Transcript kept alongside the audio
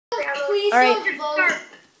Please don't vote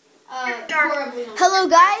horribly on Hello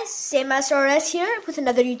guys, SandmasterRS here with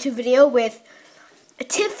another YouTube video with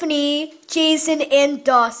Tiffany, Jason, and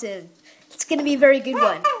Dawson. It's gonna be a very good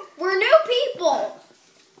one. We're new people.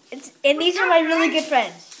 And these are my really good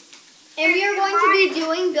friends. And we are going to be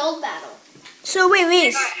doing build battle. So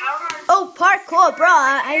wait. Oh, parkour, bro.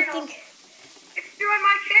 I think. If you're on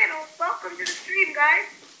my channel, welcome to the stream, guys.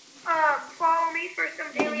 Follow me for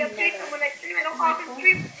some daily updates. And when I stream, I don't often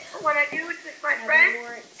stream, but when I do, it's with my friends,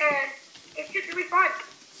 and it's just really fun.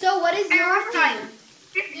 So what is your theme?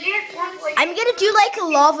 I'm gonna do like a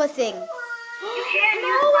lava thing. You can't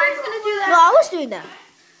No one's gonna do that. No, I was doing that.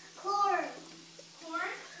 Corn?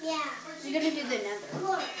 Yeah. You're gonna do the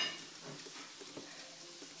nether.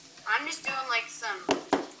 I'm just doing like some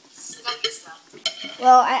stuffy stuff.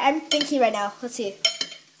 Well, I'm thinking right now. Let's see.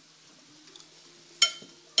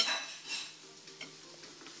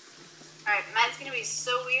 Alright, mine's gonna be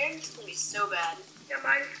so weird, it's gonna be so bad. Yeah,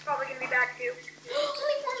 mine's probably gonna be bad too.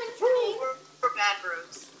 We're bad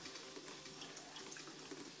bros.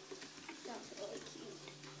 Sounds really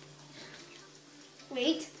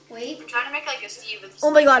cute. Wait. I'm trying to make like a Steve with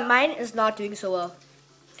Oh my god, mine is not doing so well.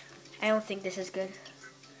 I don't think this is good.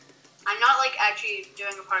 I'm not like actually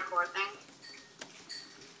doing a parkour thing.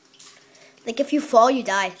 Like if you fall, you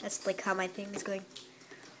die. That's like how my thing is going.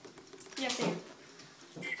 Yeah, same.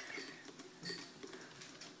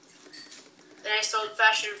 Then I sold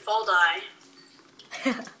fashion fall die.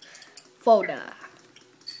 Folder.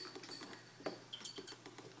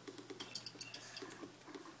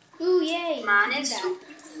 Ooh, yay. Mine I did is that. so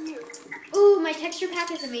cute. Ooh, my texture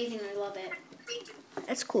pack is amazing. I love it.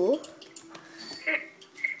 That's cool.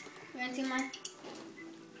 You wanna see mine?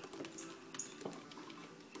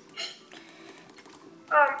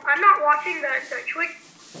 I'm not watching the Twitch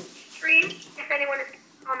stream, if anyone is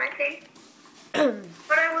commenting.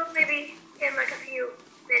 But I will maybe in like a few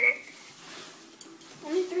minutes.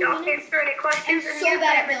 Only 3 Y'all minutes? answer any I'm questions. so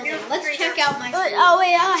bad at building. Let's check out my food. Oh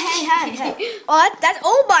wait, hey.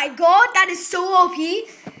 Oh my god, that is so OP.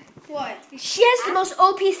 What? She has the most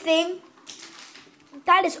OP thing.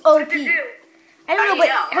 That is OP. What to do? I don't know, but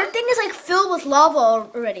her thing is like filled with lava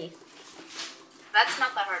already. That's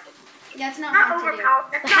not that hard to do. That's not Not hard to do.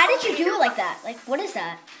 overpowered. But how did you do it like that? Like, what is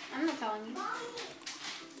that? I'm not telling you.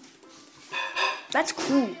 That's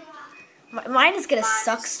cool. Mine is gonna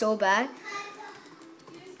suck so bad.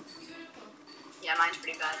 Yeah, mine's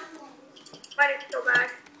pretty bad. Mine is so bad.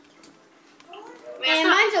 And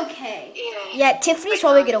mine's okay. Yeah, Tiffany's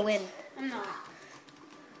probably gonna win. I'm not.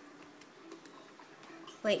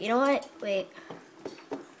 Wait, you know what? Wait.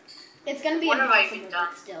 It's gonna be What have I impossible, done?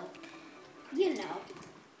 but still. You know.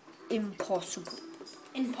 Impossible.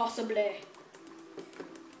 Impossibly.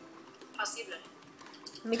 Possible.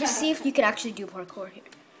 Let me just see if you can actually do parkour here.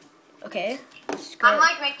 Okay. Let's go. I'm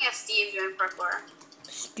like making a Steve doing parkour.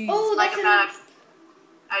 Steve. Oh, Like that's I'm not.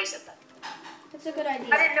 I already said that. That's a good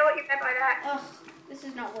idea. I didn't know what you meant by that. Ugh, this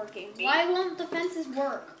is not working. Why won't the fences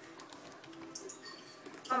work?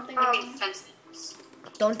 Something I wrong. make fences.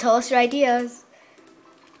 Don't tell us your ideas.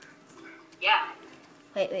 Yeah.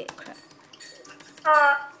 Wait, crap.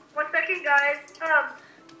 1 second, guys. I'm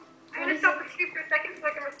What gonna is stop it? the stream for a second so I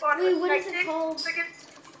can respond. Wait, with what is it texting. called? 1 second.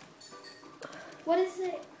 What is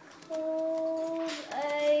it called?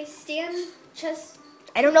 A stand chest.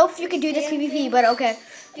 I don't know if you can do this PvP, but okay.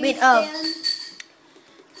 Wait,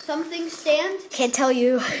 Something stand? can't tell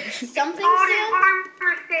you. Something Oh, stand? the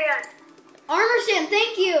armor stand. Armor stand,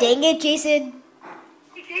 thank you! Dang it, Jason.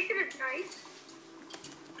 Hey, Jason is nice.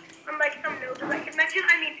 Unlike some noobs I can mention,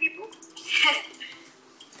 I mean people.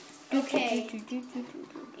 Okay.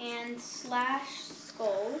 And slash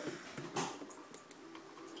skull.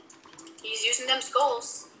 He's using them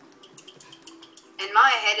skulls. And my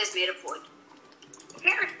head is made of wood. I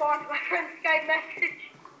can't respond to my friend's Skype message.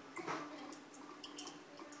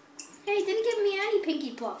 Hey, it didn't give me any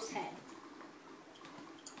Pinky Pluff's head.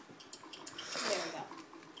 There we go.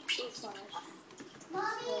 Pink.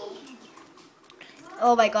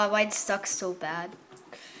 Oh my god, mine sucks so bad.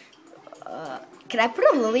 Can I put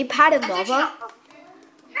a lily pad in lava?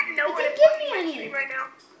 No one didn't is give watching me my any. stream right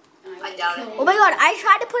now. I doubt it. Oh my god, I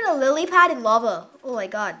tried to put a lily pad in lava. Oh my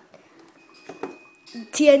god. I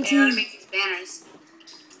want to TNT. make these banners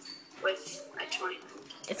with my joint.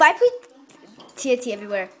 If I put TNT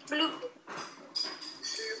everywhere. Blue.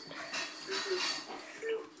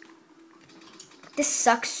 This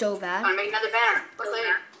sucks so I bad. want to make another banner. Look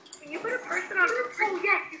later. Can you put a person on the Oh,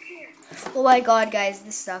 yes, you can. Oh my god, guys,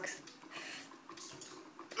 this sucks.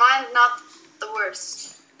 Mine's not the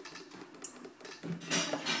worst.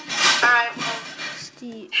 Alright, well,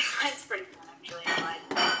 Steve. mine's pretty fun actually. I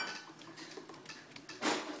lied.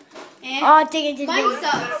 Oh, dang it, Mine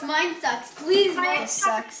sucks. Mine sucks. Please vote. This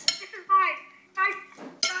sucks. This is mine.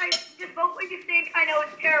 Guys, just vote what you think. I know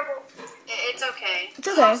it's terrible. It's okay. It's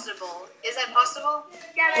okay. Possible. Is that possible?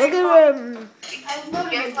 Yeah, Look that's at I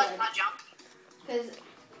voted You have to again. not jump. Because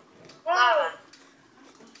Whoa.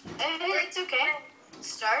 It's okay.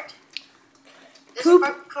 Start. This Poop.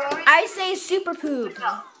 parkour. I say super poop.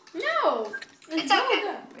 No. no. It's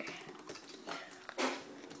okay.